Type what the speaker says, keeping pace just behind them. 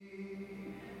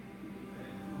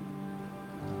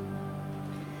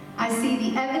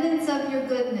see the evidence of your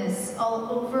goodness all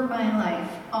over my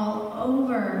life, all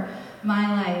over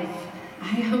my life.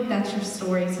 I hope that's your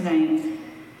story tonight.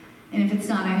 And if it's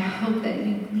not, I hope that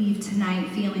you leave tonight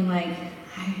feeling like,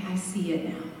 I see it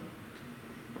now.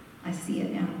 I see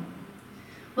it now.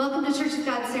 Welcome to Church of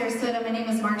God Sarasota. My name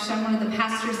is Marcia. I'm one of the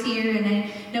pastors here, and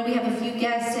I know we have a few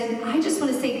guests. And I just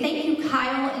want to say thank you,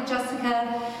 Kyle and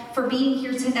Jessica, for being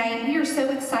here tonight. We are so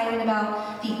excited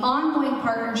about the ongoing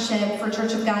partnership for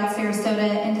Church of God Sarasota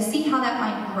and to see how that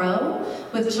might grow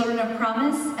with Children of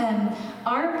Promise.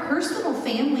 Our personal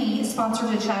family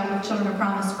sponsored a child with Children of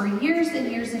Promise for years and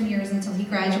years and years until he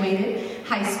graduated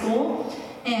high school.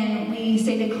 And we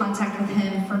stayed in contact with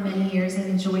him for many years and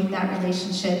enjoyed that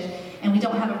relationship. And we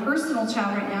don't have a personal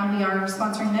child right now. We are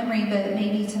sponsoring Memory, but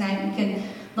maybe tonight we can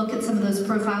look at some of those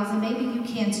profiles, and maybe you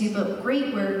can too. But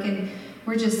great work, and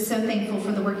we're just so thankful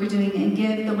for the work you're doing. And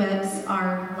give the Webbs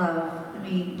our love.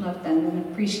 We love them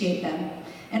and appreciate them.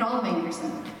 And all of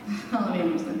Anderson. All of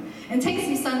Anderson. And take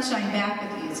some sunshine back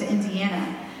with you to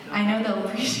Indiana. I know they'll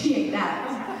appreciate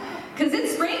that. Because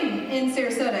it's spring in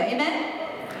Sarasota. Amen?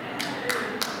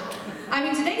 I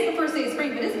mean, today's the first day of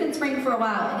spring, but it's been spring for a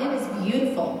while, and it is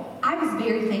beautiful. I was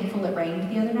very thankful it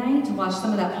rained the other night to wash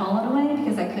some of that pollen away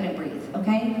because I couldn't breathe,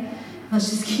 okay? Let's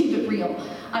just keep it real.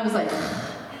 I was like,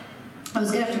 I was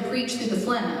going to have to preach through the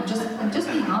phlegm. I'm just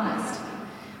being honest.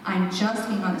 I'm just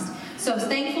being honest. So I was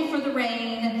thankful for the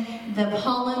rain. The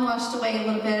pollen washed away a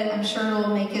little bit. I'm sure it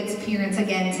will make its appearance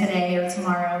again today or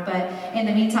tomorrow, but in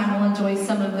the meantime, we'll enjoy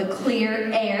some of the clear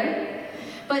air.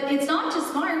 But it's not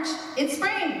just March, it's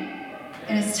spring.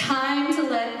 And it's time to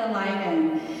let the light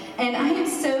in. And I am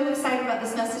so excited about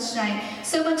this message tonight.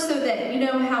 So much so that, you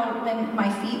know how when my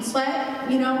feet sweat,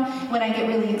 when I get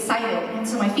really excited. And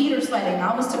so my feet are sweating. I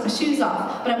almost took my shoes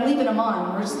off, but I'm leaving them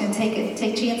on. We're just going to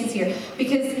take chances here.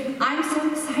 Because I'm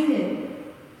so excited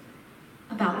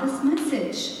about this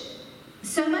message.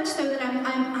 So much so that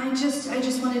I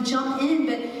just want to jump in,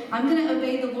 but I'm going to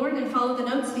obey the Lord and follow the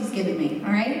notes He's given me.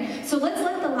 All right. So let's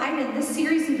let the light in. This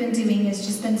series we've been doing has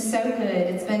just been so good.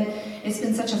 It's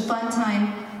been such a fun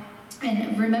time,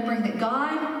 and remembering that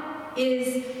God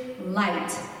is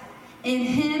light. In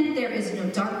Him there is no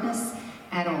darkness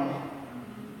at all.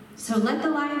 So let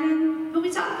the light in. Who are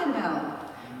we talking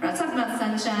about? We're not talking about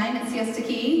sunshine at Siesta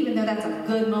Key, even though that's a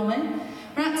good moment.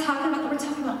 We're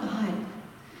talking about God.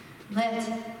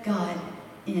 Let God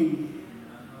in.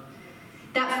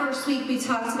 That first week we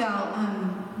talked about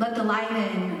let the light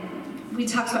in. We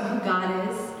talked about who God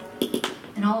is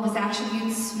and all of His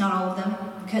attributes. Not all of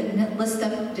them. We couldn't list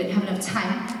them. Didn't have enough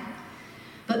time.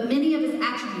 But many of His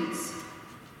attributes.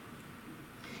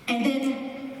 And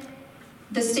then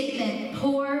the statement,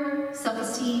 poor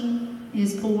self-esteem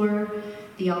is poor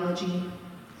theology.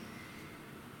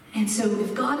 And so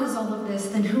if God is all of this,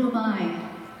 then who am I?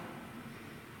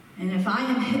 And if I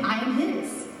am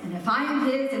His. And if I am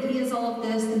His and He is all of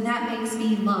this, then that makes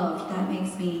me loved. That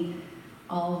makes me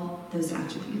all those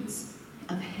attributes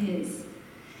of His.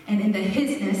 And in the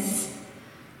Hisness,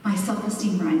 my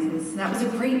self-esteem rises. That was a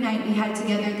great night we had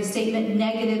together. The statement,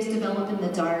 negatives develop in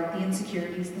the dark, the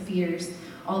insecurities, the fears,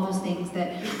 all those things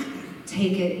that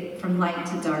take it from light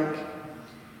to dark,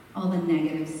 all the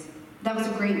negatives. That was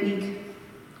a great week.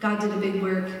 God did a big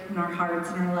work in our hearts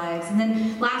and our lives. And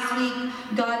then last week,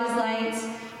 God is light,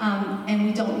 and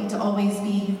we don't need to always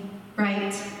be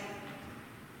right?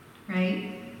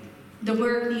 The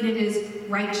word needed is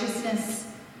righteousness,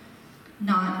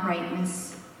 not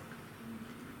rightness.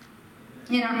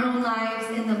 In our own lives,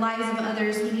 in the lives of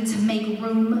others, we need to make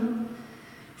room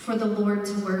for the Lord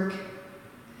to work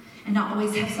and not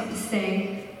always have something to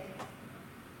say,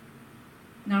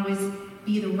 not always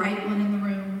be the right one in the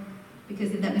room.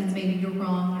 Because that means maybe you're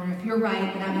wrong, or if you're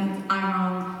right, that means I'm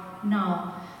wrong.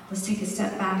 No, let's take a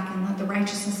step back and let the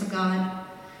righteousness of God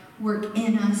work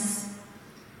in us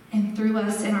and through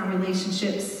us in our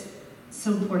relationships.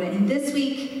 So important. And this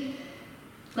week,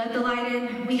 let the light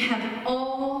in. We have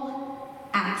all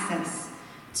access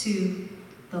to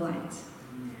the light.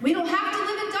 We don't have to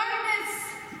live in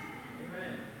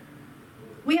darkness.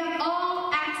 We have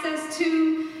all access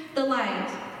to the light.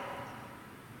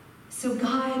 So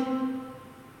God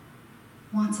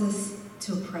wants us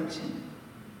to approach Him.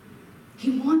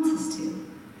 He wants us to.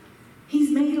 He's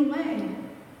made a way.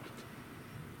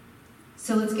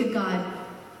 So let's give God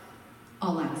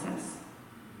all access.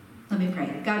 Let me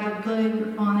pray. God, you're good.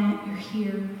 You're on it. You're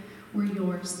here. We're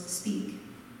yours. Speak. In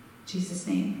Jesus'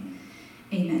 name.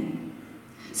 Amen.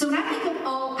 So when I think of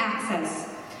all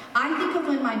access, I think of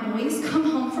when my boys come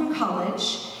home from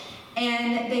college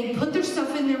and they put their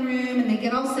stuff in their room and they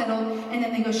get all settled and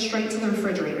then they go straight to the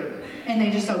refrigerator and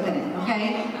they just open it,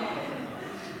 okay?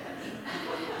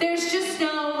 there's just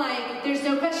no, like, there's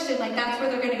no question, like, that's where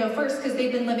they're going to go first, because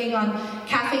they've been living on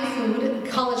cafe food,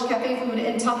 college cafe food,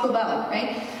 and Taco Bell,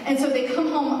 right? And so they come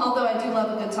home, although I do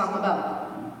love a good Taco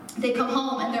Bell. They come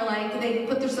home and they're like, they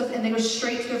put their stuff and they go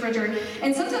straight to the refrigerator,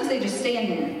 and sometimes they just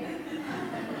stand there.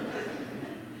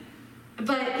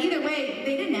 But either way,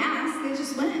 they didn't ask, they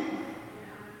just went.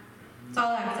 It's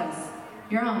all access.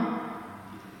 You're home.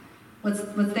 What's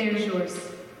there is yours.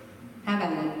 Have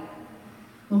at it.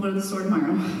 We'll go to the store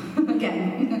tomorrow.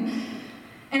 Again.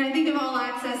 And I think of all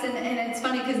access, and it's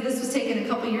funny because this was taken a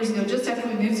couple years ago, just after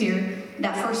we moved here,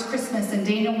 that first Christmas, and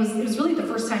Daniel it was really the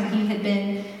first time he had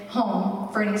been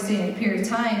home for an extended period of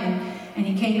time, and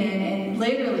he came in, and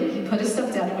literally, he put his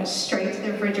stuff down and went straight to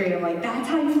the refrigerator. I'm like, that's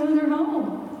how you know they're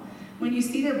home. When you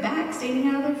see their back standing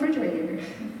out of the refrigerator.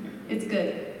 It's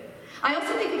good. I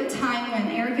also think of a time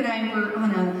when Eric and I were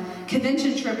on a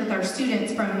convention trip with our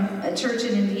students from a church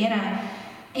in Indiana,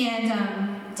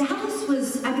 and Dallas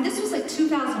was, this was like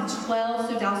 2012,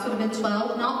 so Dallas would have been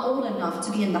 12, not old enough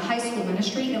to be in the high school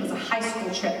ministry, and it was a high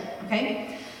school trip,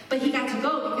 okay? But he got to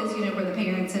go because, we're the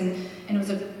parents, and it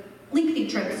was a lengthy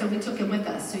trip, so we took him with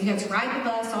us. So he got to ride the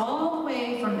bus all the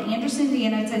way from Anderson,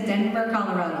 Indiana to Denver,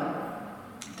 Colorado,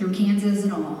 through Kansas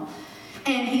and all.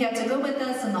 And he got to go with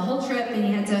us on the whole trip, and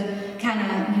he had to kind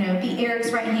of, be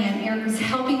Eric's right hand. Eric was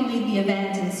helping lead the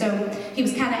event, and so he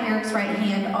was kind of Eric's right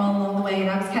hand all along the way, and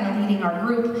I was kind of leading our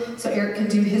group so Eric could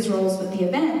do his roles with the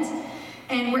event.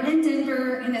 And we're in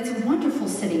Denver, and it's a wonderful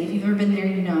city. If you've ever been there,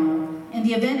 you know. And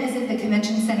the event is at the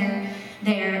convention center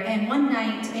there, and one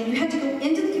night, and you had to go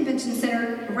into the convention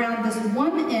center around this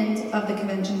one end of the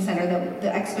convention center,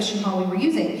 the exhibition hall we were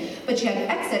using, but you had to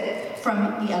exit from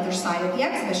the other side of the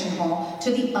exhibition hall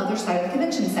to the other side of the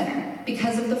convention center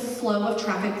because of the flow of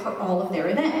traffic for all of their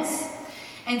events.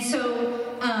 And so,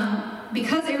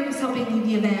 because Eric was helping lead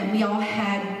the event, we all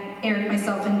had, Eric,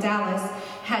 myself, and Dallas,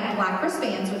 had black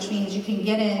wristbands, which means you can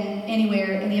get in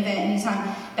anywhere in the event,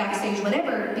 anytime, backstage,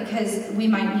 whatever, because we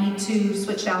might need to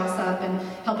switch Dallas up and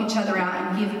help each other out,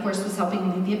 and he, of course, was helping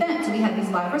lead the event, so we had these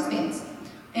black wristbands.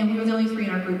 And we were the only 3 in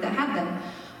our group that had them.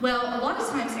 Well, a lot of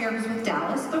times Eric was with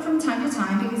Dallas, but from time to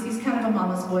time, because he's kind of a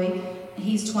mama's boy,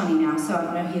 he's 20 now, so I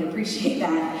don't know if he'd appreciate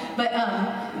that,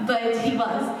 but he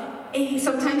was.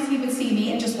 Sometimes he would see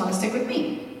me and just want to stick with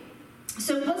me.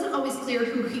 So it wasn't always clear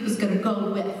who he was going to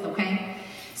go with, okay?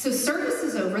 So service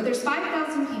is over, there's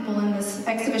 5,000 people in this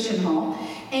exhibition hall,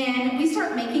 and we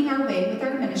start making our way with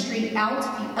our ministry out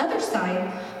the other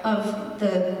side of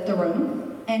the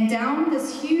room, and down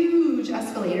this huge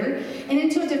escalator, and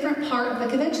into a different part of the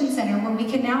convention center where we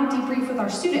can now debrief with our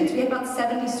students. We had about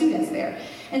 70 students there.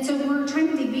 And so we're trying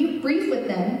to debrief with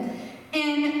them,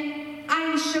 and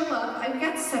I show up, I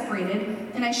got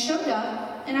separated, and I showed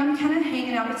up, and I'm kind of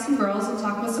hanging out with some girls and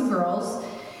talking with some girls,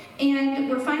 and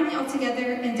we're finally all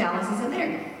together, and Dallas isn't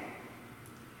there.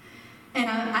 And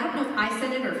I don't know if I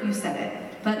said it or if you said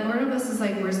it, but one of us is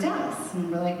like, where's Dallas?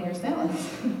 And we're like, where's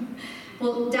Dallas?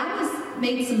 Well, Dallas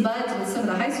made some buds with some of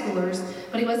the high schoolers,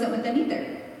 but he wasn't with them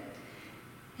either.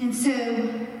 And so,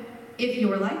 if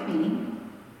you're like me,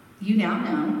 you now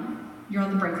know you're on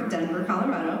the brink of Denver,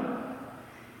 Colorado,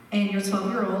 and your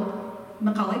 12-year-old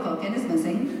Macaulay Culkin is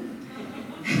missing.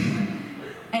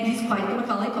 And he's quite the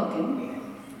Macaulay Culkin.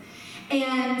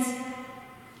 And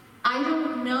I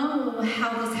don't know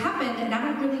how this happened, and I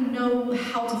don't really know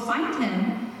how to find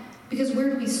him, because where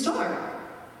do we start?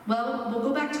 Well, we'll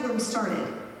go back to where we started.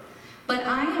 But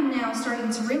I am now starting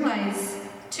to realize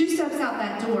 2 steps out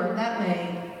that door, that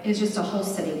way, is just a whole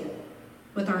city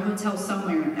with our hotel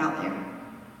somewhere out there.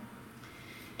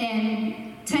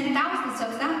 And 10,000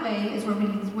 steps that way is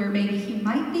where maybe he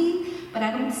might be, but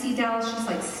I don't see Dallas just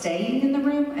like staying in the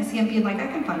room. I see him being like, I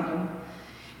can find him.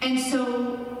 And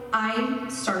so I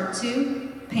start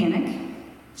to panic,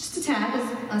 just a tad,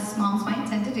 as moms might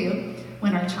tend to do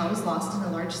when our child is lost in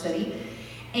a large city.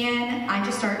 And I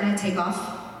just start and I take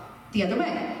off the other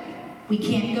way. We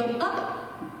can't go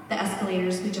up the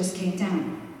escalators, we just came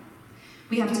down.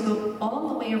 We have to go all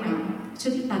the way around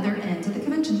to the other end of the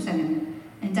convention center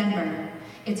in Denver.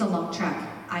 It's a long track.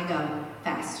 I go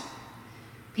fast.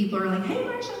 People are like, hey,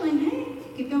 Marsha, I'm like, hey,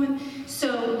 keep going.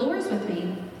 So Laura's with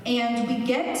me, and we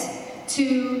get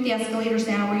to the escalators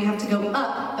now where you have to go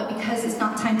up, but because it's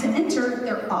not time to enter,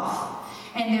 they're off.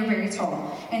 And they're very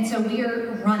tall. And so we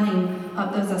are running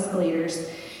up those escalators,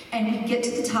 and we get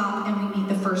to the top, and we meet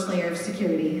the first layer of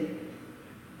security.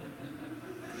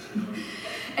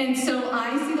 And so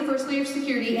I see the first layer of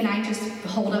security, and I just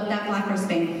hold up that black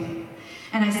wristband.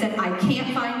 And I said, I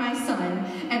can't find my son.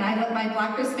 And I let my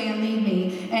black wristband lead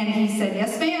me. And he said,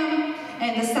 yes, ma'am.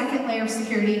 and the second layer of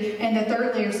security, and the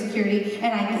third layer of security,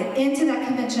 and I get into that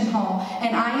convention hall,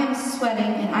 and I am sweating,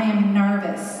 and I am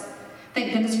nervous.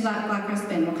 Thank goodness for that black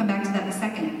wristband. We'll come back to that in a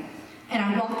second. And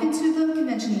I walk into the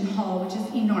convention hall, which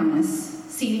is enormous,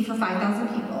 seating for 5,000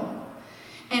 people.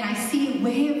 And I see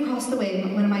way across the way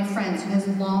one of my friends who has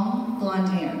long blonde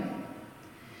hair.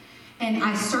 And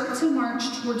I start to march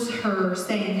towards her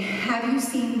saying, "Have you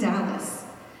seen Dallas?"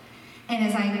 And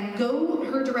as I go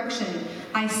her direction,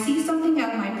 I see something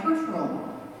out of my peripheral.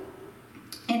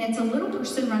 And it's a little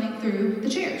person running through the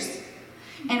chairs.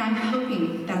 And I'm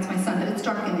hoping that's my son, but it's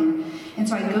dark in there. And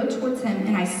so I go towards him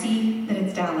and I see that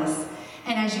it's Dallas.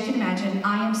 And as you can imagine,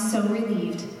 I am so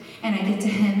relieved. And I get to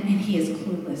him and he is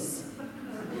clueless.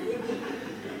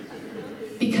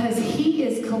 Because he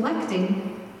is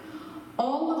collecting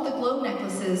all of the glow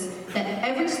necklaces that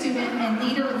every student and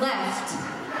leader left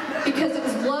because it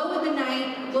was glow in the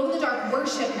night, glow in the dark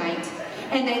worship night.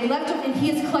 And they left them, and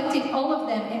he is collecting all of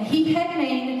them. And he had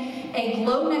made a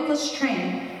glow necklace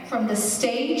train from the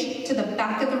stage to the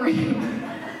back of the room.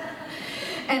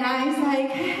 And I was like,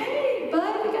 "Hey,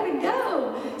 bud, we gotta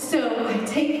go." So I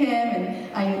take him,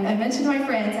 and I mentioned to my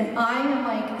friends, and I am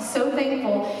like so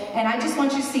thankful. And I just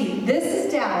want you to see, this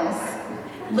is Dallas,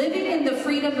 living in the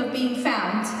freedom of being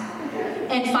found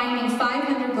and finding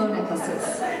 500 glow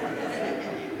necklaces.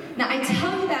 Now, I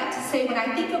tell you that to say, when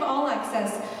I think of All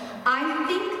Access, I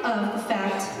think of the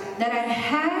fact that I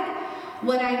had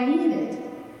what I needed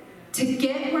to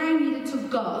get where I needed to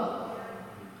go.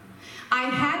 I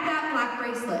had that black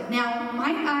bracelet. Now,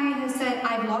 Mike I has said,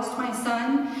 "I've lost my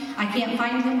son. I can't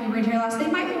find him. We were in here last." They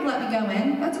might have let me go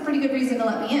in. That's a pretty good reason to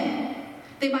let me in.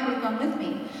 They might have gone with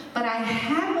me. But I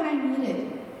had what I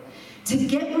needed to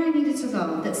get where I needed to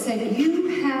go that said, "You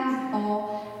have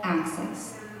all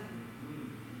access."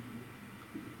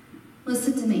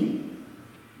 Listen to me.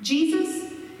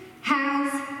 Jesus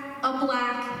has a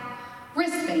black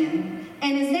wristband,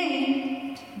 and his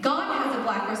name, God has a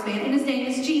black wristband, and his name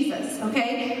is Jesus,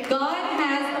 okay? God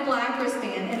has a black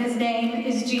wristband, and his name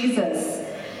is Jesus.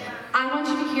 I want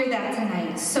you to hear that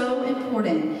tonight. So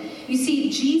important. You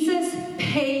see, Jesus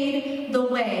paid the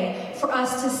way for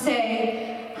us to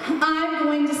say, "I'm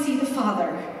going to see the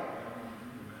Father.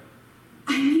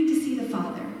 I need to see the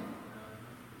Father."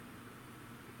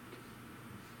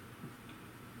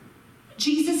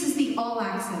 Jesus is the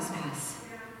all-access pass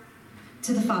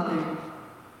to the Father.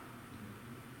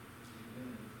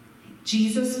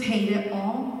 Jesus paid it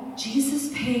all.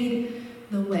 Jesus paid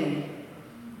the way.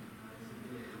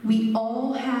 We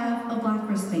all have a black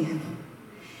wristband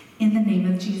in the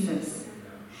name of Jesus.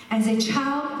 As a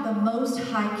child of the Most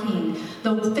High King,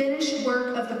 the finished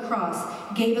work of the cross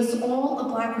gave us all a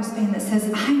black wristband that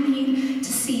says, "I need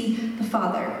to see the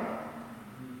Father.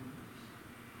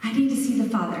 I need to see the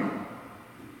Father."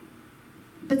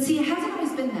 But see, it hasn't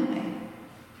always been that way.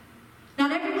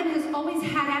 Not everyone has always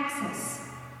had access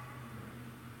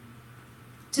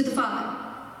to the Father.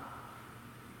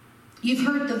 You've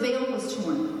heard the veil was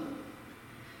torn.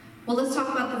 Well, let's talk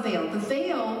about the veil. The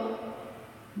veil,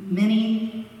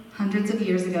 many hundreds of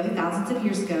years ago, thousands of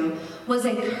years ago, was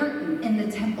a curtain in the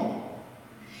temple.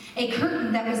 A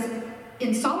curtain that was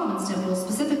in Solomon's temple,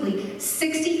 specifically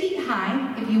 60 feet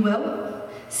high, if you will,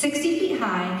 60 feet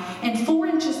high and 4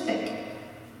 inches thick.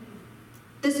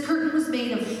 This curtain was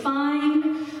made of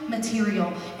fine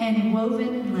material and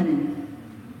woven linen.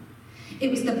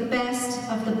 It was the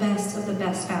best of the best of the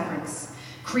best fabrics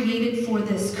created for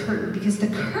this curtain, because the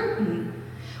curtain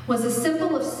was a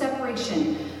symbol of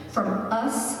separation from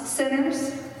us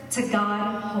sinners to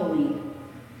God holy.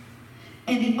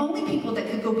 And the only people that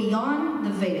could go beyond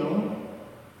the veil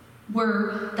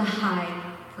were the high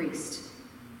priest.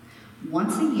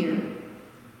 Once a year,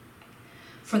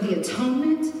 for the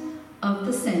atonement of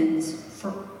the sins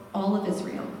for all of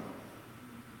Israel.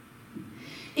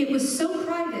 It was so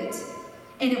private,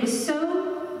 and it was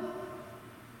so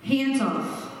hands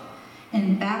off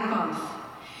and back off,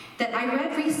 that I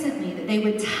read recently that they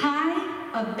would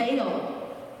tie a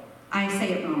bail. I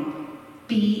say it wrong.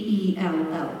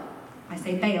 B-E-L-L. I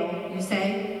say bail. You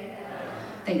say?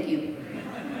 Thank you.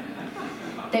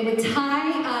 They would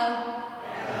tie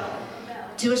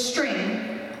to a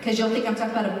string, because you'll think I'm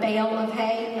talking about a bale of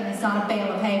hay, and it's not a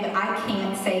bale of hay, but I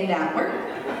can't say that word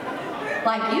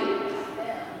like you.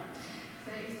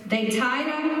 They tied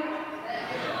him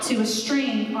to a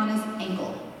string on his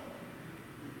ankle,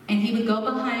 and he would go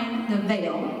behind the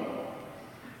veil,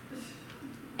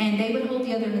 and they would hold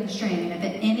the other end of the string, and if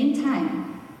at any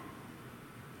time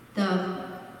the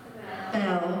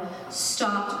bell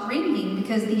stopped ringing,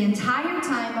 because the entire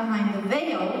time behind the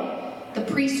veil, the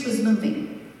priest was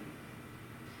moving,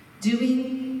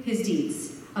 doing his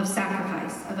deeds of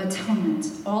sacrifice, of atonement,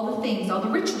 all the things, all the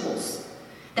rituals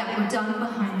that were done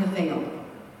behind the veil.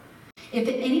 If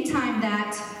at any time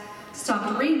that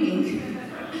stopped ringing,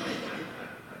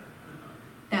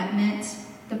 that meant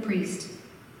the priest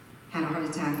had a heart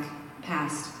attack,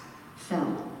 passed,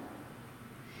 fell.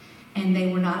 And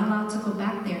they were not allowed to go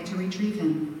back there to retrieve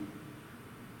him.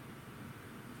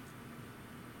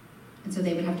 And so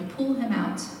they would have to pull him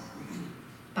out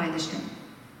by the string.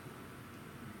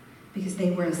 Because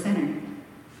they were a sinner.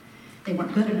 They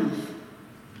weren't good enough.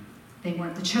 They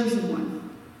weren't the chosen one.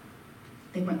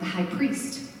 They weren't the high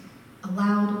priest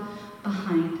allowed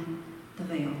behind the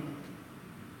veil.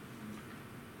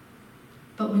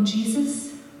 But when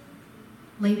Jesus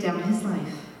laid down his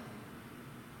life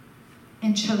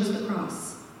and chose the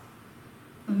cross,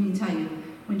 let me tell you,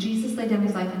 when Jesus laid down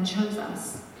his life and chose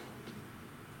us,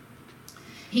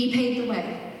 he paved the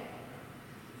way.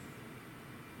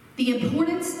 The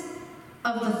importance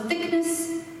of the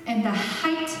thickness and the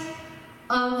height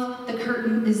of the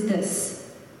curtain is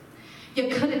this. You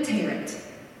couldn't tear it.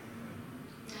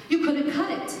 You couldn't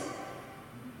cut it.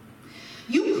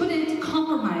 You couldn't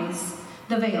compromise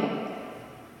the veil.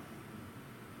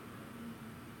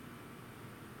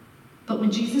 But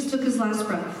when Jesus took his last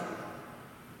breath,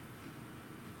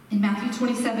 in Matthew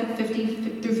 27,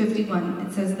 50 through 51,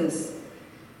 it says this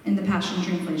in the Passion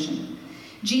Translation.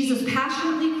 Jesus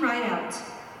passionately cried out,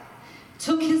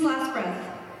 took his last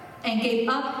breath, and gave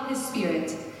up his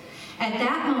spirit. At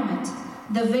that moment,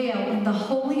 the veil in the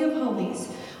Holy of Holies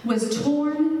was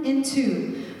torn in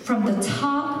two from the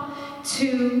top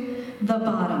to the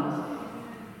bottom.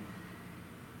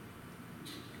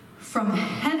 From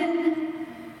heaven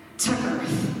to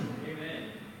earth. Amen.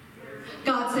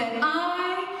 God said, I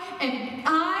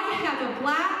have a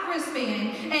black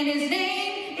wristband, and his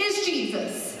name is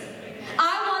Jesus.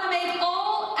 I want to make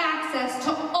all access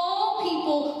to all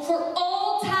people for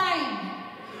all time.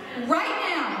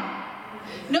 Right now.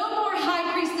 No more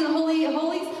high priest in the Holy of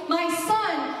Holies. My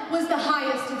son was the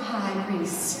highest of high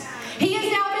priests. He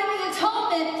has now been the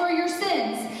atonement for your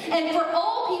sins. And for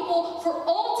all people, for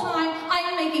all time, I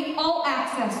am making all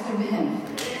access through him.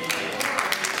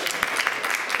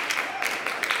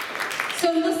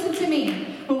 So listen to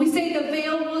me. When we say the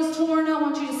veil was torn, I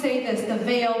want you to say this. The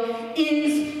veil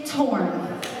is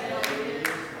torn.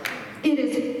 It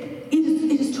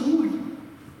is torn.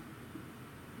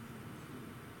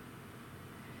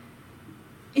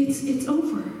 It's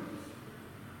over.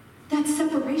 That's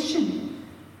separation.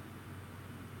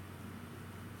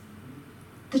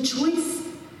 The choice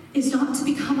is not to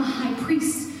become a high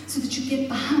priest so that you get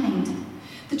behind.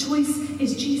 The choice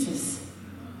is Jesus.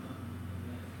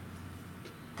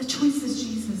 The choice is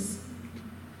Jesus.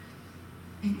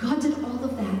 And God did all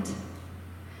of that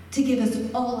to give us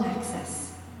all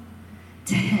access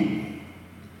to him.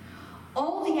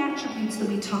 All the attributes that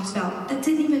we talked about that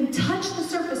didn't even touch the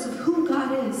surface of who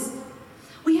God is.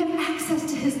 We have access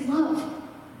to his love.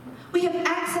 We have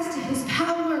access to his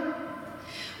power.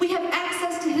 We have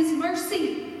access to his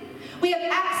mercy. We have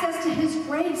access to his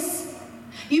grace.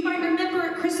 You might remember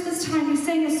at Christmas time we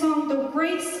sang a song, The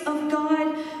Grace of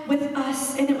God with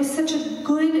Us, and it was such a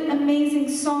good, amazing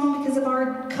song because of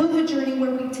our COVID journey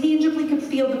where we tangibly could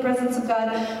feel the presence of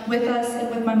God with us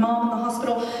and with my mom in the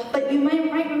hospital. But you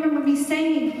might remember me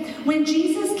saying, when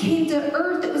Jesus came to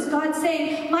earth, it was God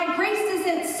saying, my grace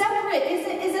isn't separate,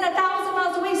 isn't 1,000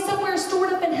 miles away somewhere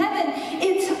stored up in heaven.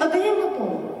 It's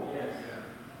available.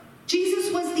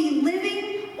 Jesus was the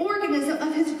living organism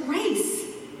of his grace,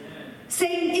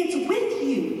 saying it's with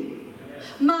you.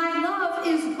 My love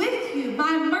is with you.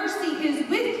 My mercy is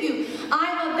with you.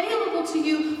 I'm available to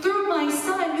you through my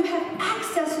son. You have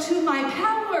access to my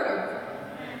power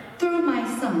through my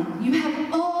son. You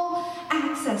have all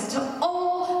access to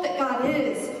all that God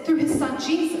is through his son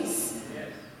Jesus.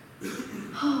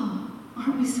 Oh,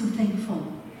 aren't we so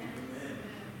thankful?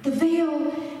 The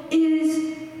veil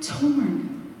is torn.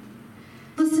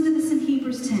 Listen to this in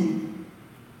Hebrews 10.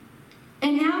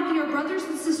 And now we are brothers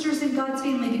and sisters in God's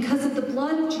family because of the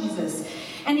blood of Jesus.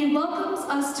 And he welcomes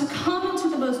us to come into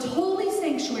the most holy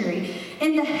sanctuary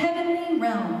in the heavenly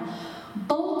realm,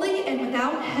 boldly and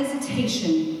without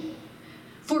hesitation.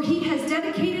 For he has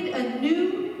dedicated a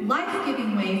new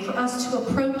life-giving way for us to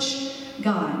approach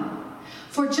God.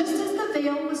 For just as the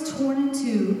veil was torn in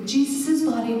two, Jesus'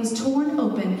 body was torn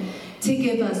open to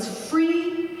give us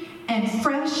free and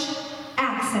fresh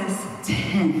access to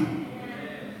him.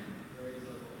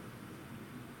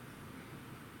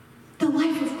 The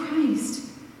life of Christ.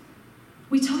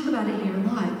 We talk about it here a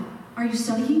lot. Are you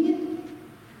studying it?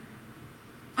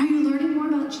 Are you learning more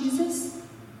about Jesus?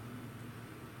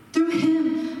 Through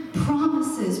him,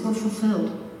 promises, were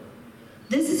fulfilled.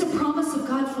 This is a promise of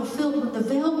God fulfilled when the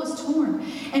veil was torn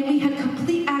and we had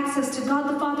complete access to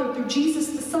God the Father through Jesus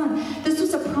the Son. This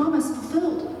was a promise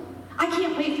fulfilled. I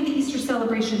can't wait for the Easter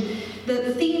celebration.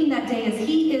 The theme that day is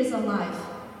He is alive.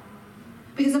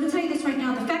 Because I'm going to tell you this right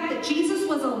now, the fact that Jesus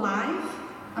was alive,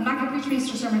 I'm not going to preach an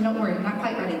Easter sermon, don't worry, I'm not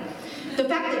quite ready. The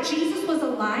fact that Jesus was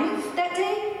alive that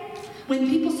day, when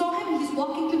people saw him and he's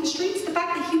walking through the streets, the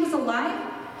fact that he was alive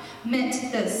meant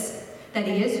this, that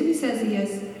he is who he says he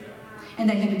is, and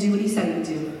that he would do what he said he would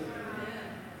do.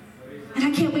 And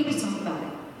I can't wait to talk about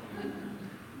it.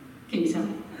 Can you tell?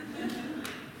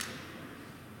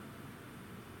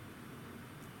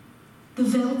 The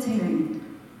veil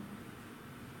tearing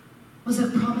was a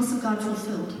promise of God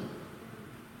fulfilled.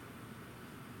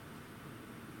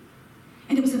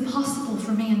 And it was impossible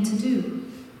for man to do.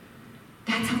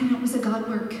 That's how we know it was a God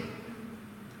work.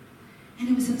 And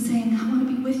it was him saying, I want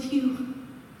to be with you.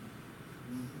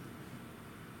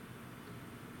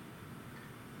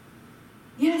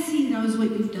 Yes, he knows what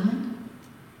you've done.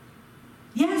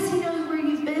 Yes, he knows where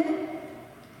you've been.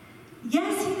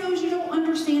 Yes, he knows you don't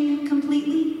understand him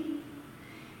completely.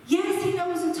 Yes, he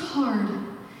knows it's hard.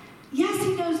 Yes,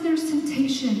 he knows there's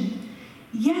temptation.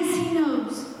 Yes, he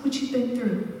knows what you've been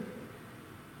through.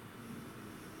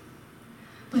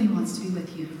 But he wants to be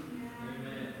with you.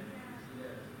 Amen.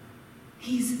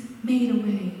 He's made a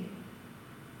way.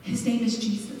 His name is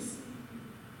Jesus.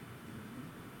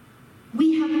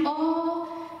 We have all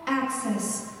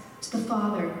access to the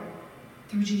Father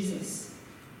through Jesus.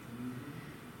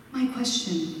 My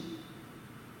question,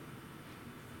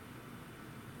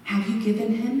 have you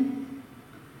given him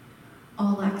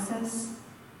all access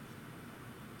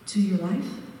to your life?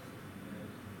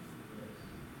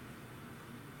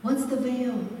 What's the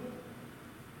veil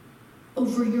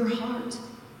over your heart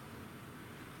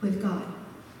with God?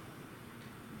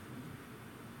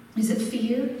 Is it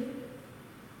fear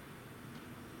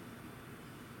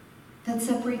that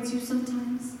separates you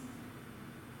sometimes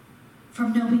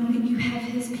from knowing that you have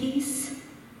his peace?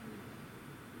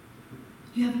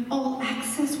 You have all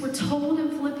access. We're told in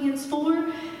Philippians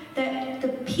 4 that the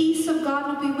peace of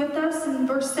God will be with us in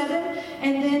verse 7.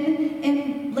 And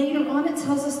then later on it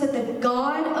tells us that the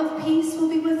God of peace will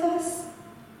be with us.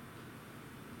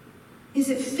 Is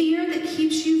it fear that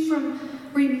keeps you from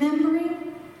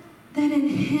remembering that in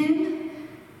him,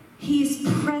 his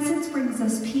presence brings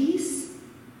us peace?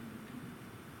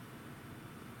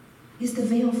 Is the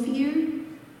veil fear?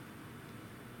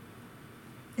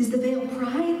 Is the veil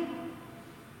pride?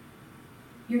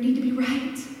 Your need to be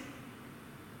right?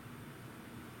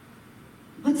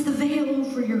 What's the veil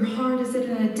over your heart? Is it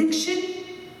an addiction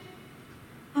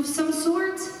of some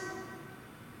sort?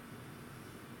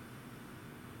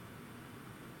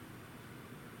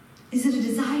 Is it a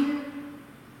desire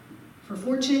for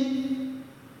fortune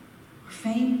or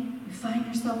fame? You find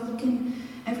yourself looking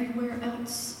everywhere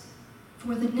else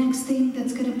for the next thing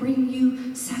that's going to bring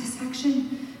you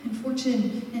satisfaction and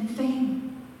fortune and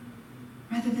fame,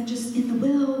 rather than just in the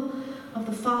will of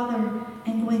the Father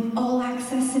and going all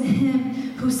access in him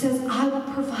who says, I will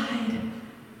provide.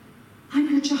 I'm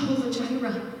your Jehovah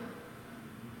Jireh.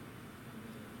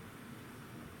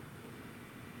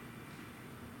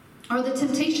 Are the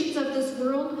temptations of this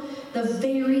world the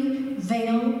very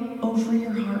veil over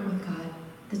your heart with God?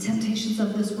 The temptations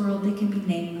of this world, they can be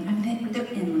named. I mean, they're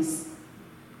endless.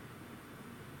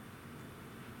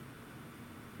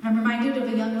 I'm reminded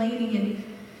of a young lady in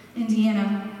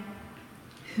Indiana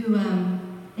who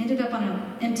ended up on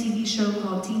an MTV show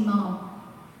called Teen Mom.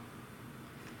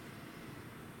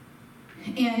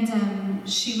 And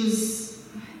she was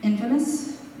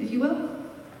infamous, if you will,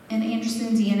 in Anderson,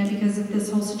 Indiana because of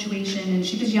this whole situation. And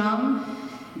she was young.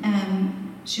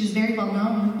 She was very well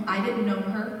known. I didn't know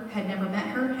her, had never met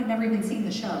her, had never even seen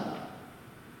the show.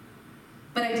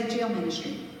 But I did jail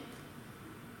ministry.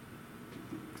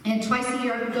 And twice a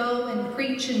year I would go and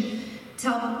preach and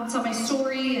tell my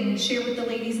story and share with the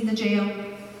ladies in the jail.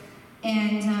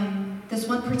 And this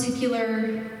one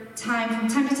particular time, from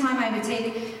time to time, I would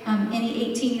take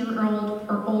any 18-year-old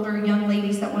or older young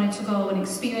ladies that wanted to go and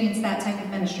experience that type of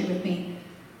ministry with me.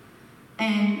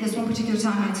 And this one particular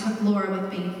time, I took Laura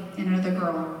with me and another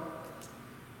girl.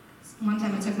 One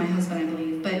time I took my husband, I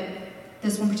believe, but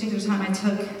this one particular time I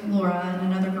took Laura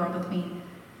and another girl with me.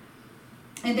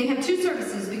 And they have two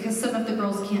services because some of the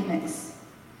girls can't mix.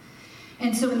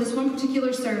 And so in this one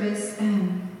particular service,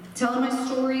 telling my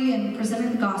story and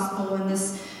presenting the gospel, and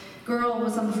this girl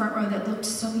was on the front row that looked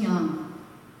so young.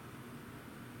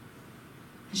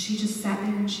 And she just sat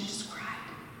there and she just cried.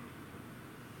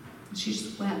 And she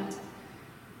just wept.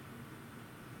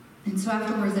 And so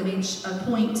afterwards, I made a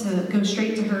point to go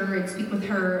straight to her and speak with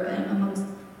her, and amongst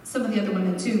some of the other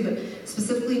women too, but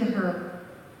specifically to her.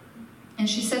 And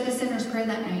she said the sinner's prayer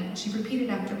that night. She repeated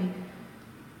after me.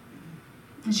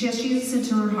 And she asked Jesus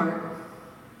into her heart.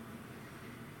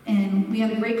 And we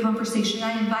had a great conversation.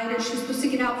 I invited her. She was supposed to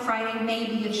get out Friday,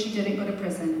 maybe, if she didn't go to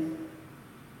prison.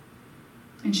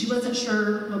 And she wasn't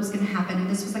sure what was going to happen. And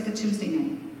this was like a Tuesday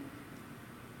night.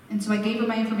 And so I gave her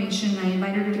my information. And I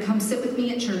invited her to come sit with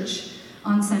me at church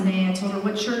on Sunday. I told her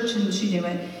what church, and she knew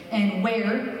it. And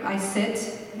where I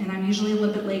sit. And I'm usually a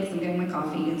little bit late because I'm getting my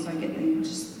coffee. And so I get there.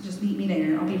 Just meet me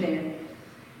there. I'll be there.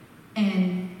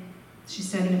 And she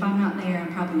said, and if I'm not there,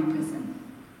 I'm probably in prison.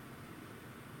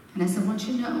 And I said, once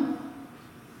you know,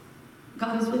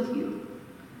 God is with you.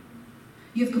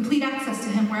 You have complete access to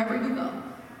Him wherever you go.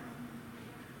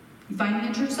 You find me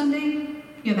at church Sunday,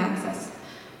 you have access.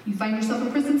 You find yourself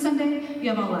in prison Sunday, you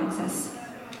have all access.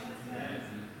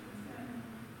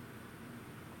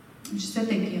 And she said,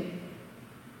 thank you.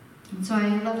 And so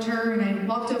I left her and I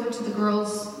walked over to the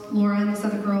girls, Laura and this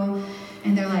other girl,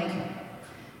 and they're like,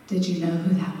 did you know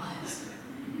who that was?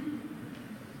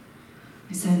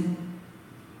 I said,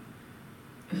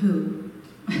 who?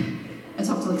 I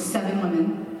talked to like 7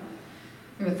 women.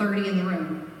 There were 30 in the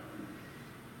room.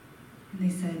 And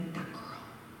they said, that girl.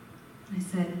 And I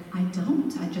said, I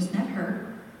don't. I just met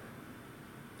her.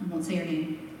 I won't say her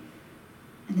name.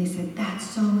 And they said, that's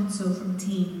so-and-so from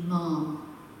Teen Mom.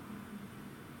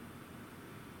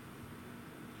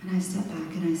 And I stepped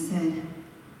back and I said,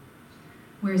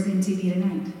 where's MTV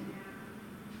tonight?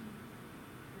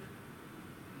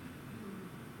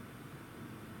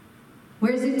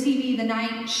 Where's MTV the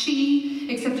night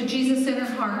she accepted Jesus in her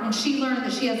heart and she learned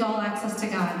that she has all access to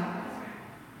God?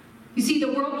 You see,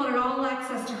 the world wanted all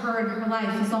access to her in her life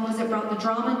as long as it brought the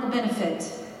drama and the benefit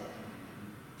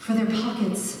for their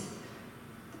pockets.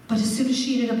 But as soon as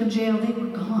she ended up in jail, they were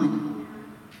gone.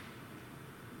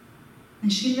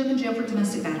 And she ended up in jail for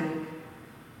domestic battery.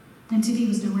 MTV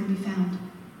was nowhere to be found.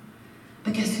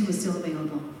 But guess who was still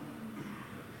available?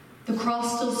 The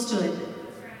cross still stood.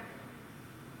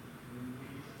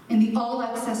 And the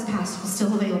all-access pass was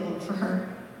still available for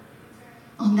her.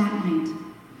 On that night,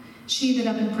 she ended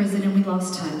up in prison and we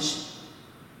lost touch.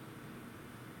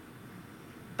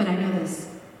 But I know this,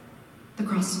 the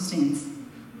cross still stands.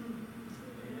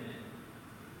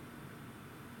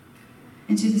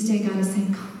 And to this day, God is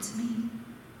saying, come to me.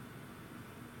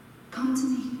 Come to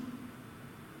me.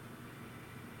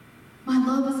 My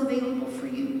love is available for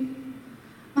you.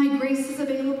 My grace is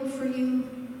available for you.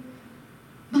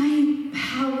 My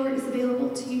power is available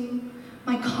to you.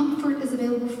 My comfort is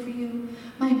available for you.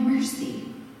 My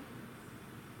mercy.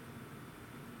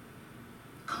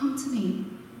 Come to me.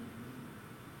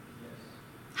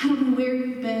 I don't know where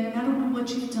you've been, and I don't know what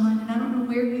you've done, and I don't know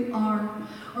where you are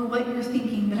or what you're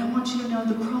thinking, but I want you to know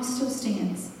the cross still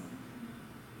stands.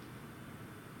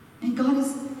 And God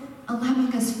is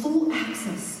allowing us full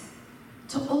access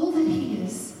to all that He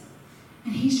is.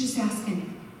 And He's just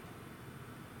asking,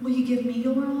 will you give me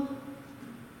your all?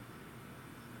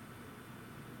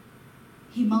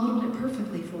 He modeled it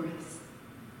perfectly for us.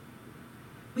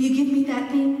 Will you give me that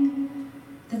thing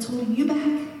that's holding you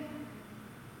back?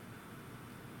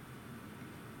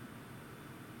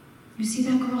 You see,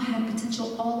 that girl had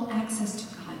potential all access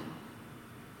to God.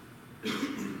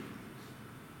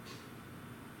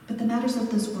 But the matters of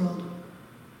this world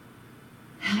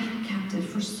held her captive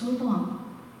for so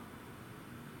long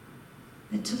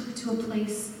that took her to a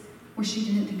place where she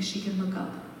didn't think she could look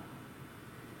up.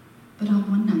 But on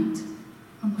one night,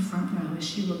 on the front row, as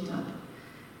she looked up,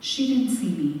 she didn't see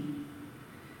me.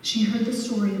 She heard the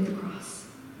story of the cross,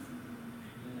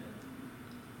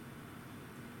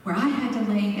 where I had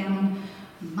to lay down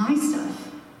my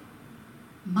stuff,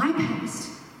 my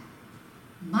past,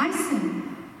 my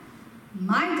sin,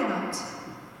 my doubt,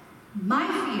 my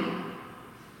fear,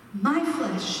 my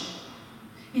flesh.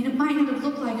 And it might not have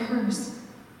looked like hers,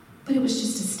 but it was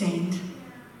just a stain.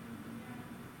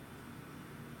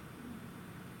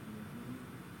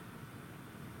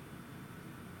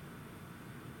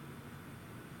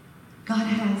 God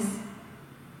has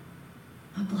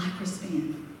a black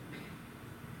wristband,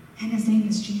 and His name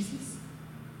is Jesus.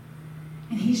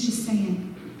 And He's just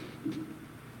saying,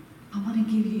 I want to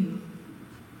give you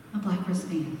a black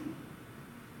wristband,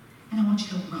 and I want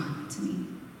you to run to me.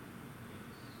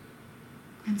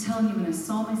 I'm telling you, when I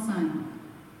saw my son,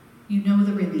 you know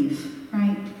the relief,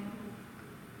 right?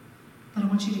 But I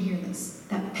want you to hear this.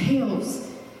 That pales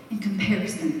in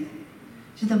comparison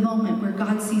to the moment where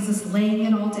God sees us laying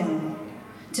it all down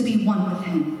to be one with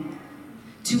Him,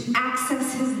 to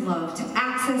access his love, to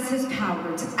access his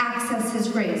power, to access his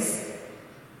grace.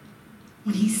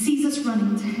 When he sees us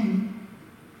running to him,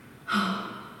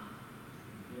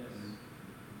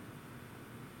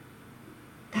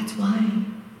 that's why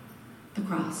the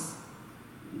cross.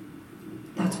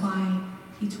 That's why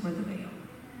he tore the veil.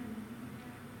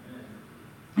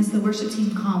 As the worship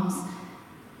team comes,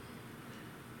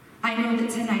 I know that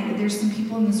tonight that there's some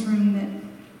people in this room that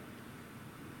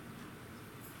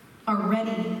are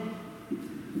ready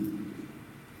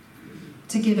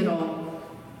to give it all.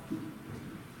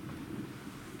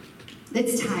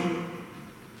 It's time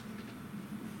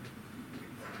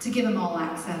to give him all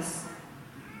access.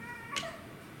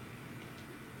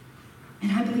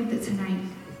 And I believe that tonight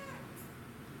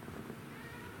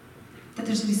that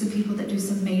there's going to be some people that do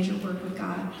some major work with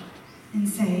God and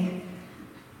say,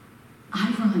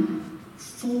 I run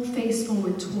full face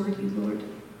forward toward you, Lord.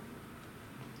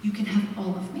 You can have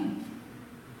all of me.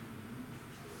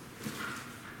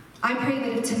 I pray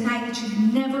that if tonight that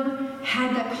you've never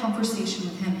had that conversation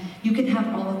with him, you can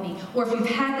have all of me. Or if you've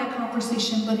had that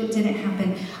conversation but it didn't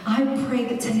happen, I pray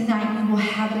that tonight you will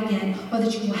have it again, or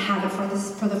that you will have it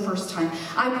for the first time.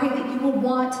 I pray that you will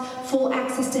want full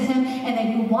access to him and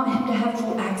that you want him to have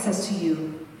full access to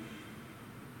you.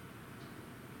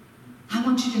 I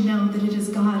want you to know that it is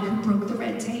God who broke the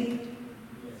red tape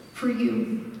for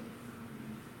you.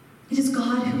 It is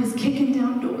God who is kicking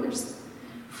down doors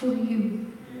for you.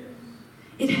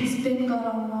 It has been God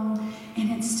all along,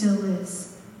 and it still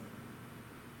is.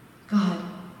 God,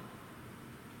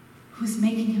 who is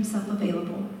making himself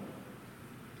available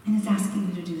and is asking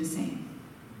you to do the same.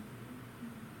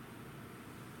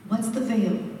 What's the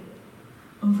veil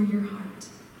over your heart?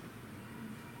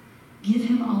 Give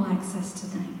him all access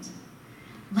tonight.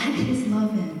 Let his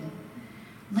love in.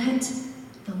 Let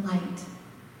the light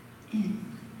in.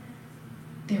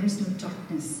 There is no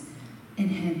darkness in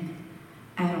him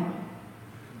at all.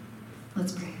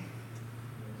 Let's pray.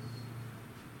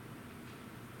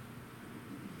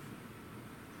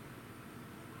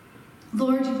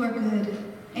 Lord, you are good,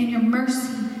 and your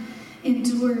mercy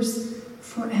endures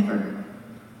forever.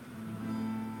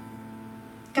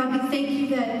 God, we thank you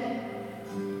that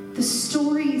the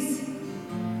stories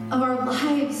of our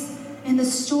lives and the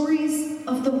stories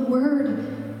of the Word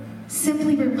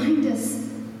simply remind us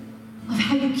of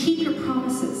how you keep your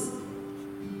promises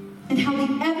and how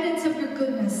the evidence of your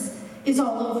goodness is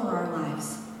all over our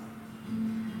lives.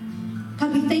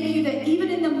 God, we thank you that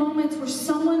even in the moments where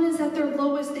someone is at their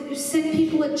lowest, that you send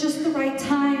people at just the right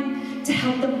time to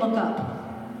help them look up.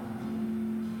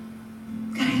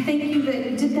 God, I thank you that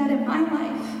you did that in my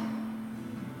life.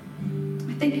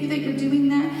 I thank you that you're doing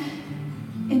that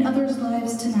in others'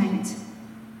 lives tonight.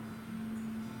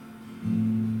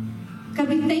 God,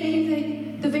 we thank you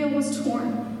that the veil was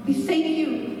torn. We thank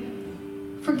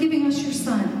you for giving us your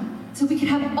Son so we can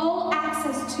have all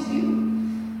access to you.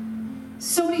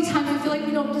 So many times we feel like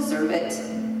we don't deserve it.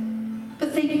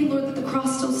 But thank you, Lord, that the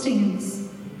cross still stands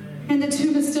and the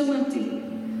tomb is still empty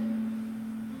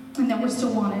and that we're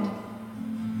still wanted.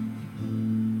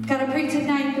 God, I pray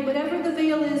tonight that whatever the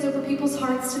veil is over people's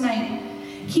hearts tonight,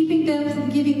 keeping them from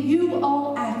giving you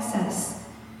all access,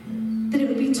 that it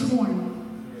would be torn.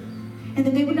 And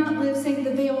that they would not live saying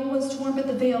the veil was torn, but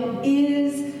the veil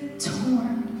is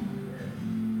torn.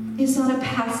 It's not a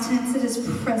past tense, it is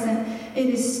present. It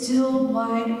is still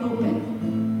wide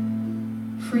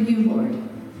open for you, Lord.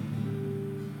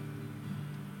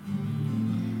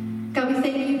 God, we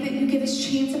thank you that you give us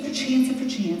chance after chance after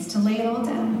chance to lay it all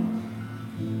down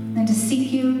and to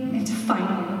seek you and to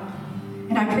find you.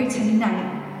 And I pray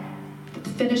tonight that the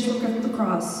finished work of the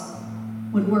cross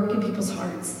would work in people's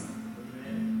hearts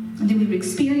and that we would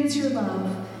experience your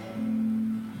love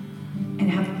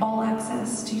and have all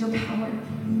access to your power.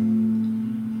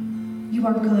 You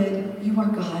are good, you are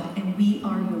God, and we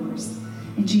are yours.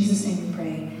 In Jesus' name we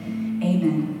pray.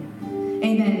 Amen.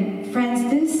 Amen.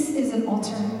 Friends, this is an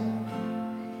altar.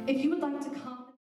 If you would like to come